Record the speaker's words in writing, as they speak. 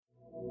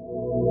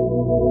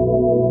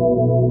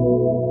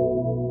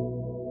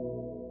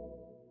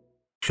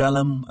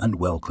Shalom and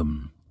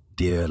welcome,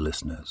 dear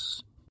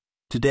listeners.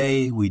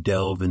 Today we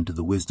delve into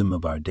the wisdom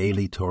of our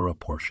daily Torah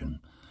portion,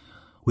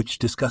 which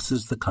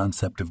discusses the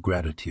concept of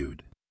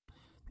gratitude.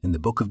 In the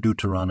book of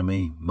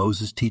Deuteronomy,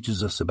 Moses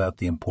teaches us about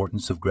the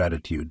importance of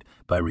gratitude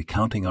by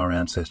recounting our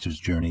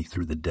ancestors' journey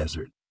through the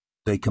desert.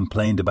 They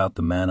complained about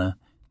the manna,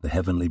 the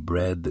heavenly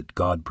bread that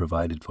God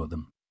provided for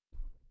them.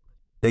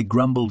 They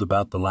grumbled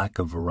about the lack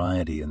of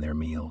variety in their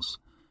meals,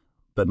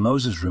 but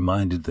Moses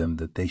reminded them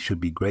that they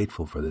should be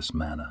grateful for this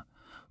manna,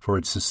 for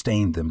it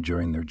sustained them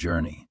during their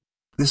journey.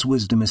 This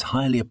wisdom is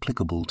highly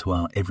applicable to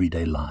our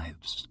everyday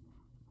lives.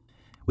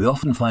 We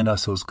often find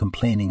ourselves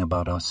complaining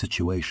about our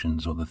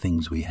situations or the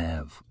things we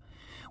have.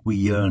 We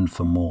yearn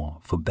for more,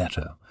 for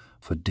better,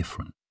 for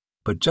different.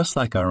 But just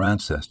like our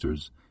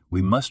ancestors,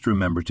 we must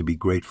remember to be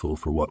grateful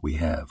for what we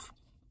have.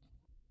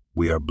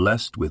 We are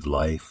blessed with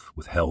life,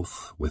 with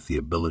health, with the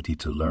ability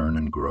to learn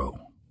and grow.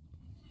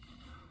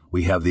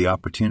 We have the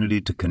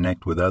opportunity to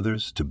connect with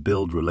others, to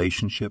build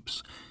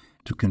relationships,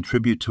 to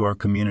contribute to our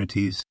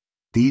communities.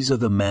 These are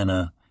the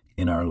manna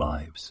in our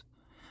lives,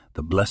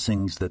 the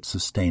blessings that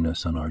sustain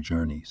us on our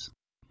journeys.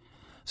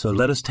 So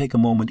let us take a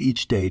moment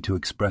each day to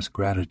express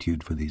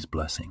gratitude for these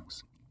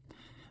blessings.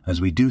 As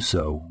we do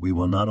so, we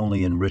will not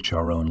only enrich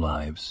our own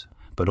lives,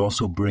 but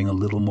also bring a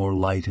little more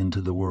light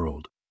into the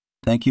world.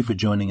 Thank you for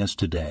joining us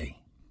today.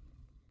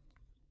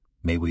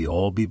 May we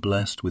all be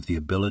blessed with the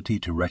ability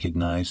to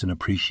recognize and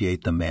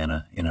appreciate the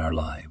manna in our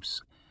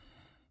lives.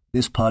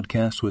 This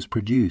podcast was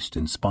produced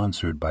and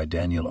sponsored by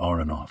Daniel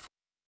Aronoff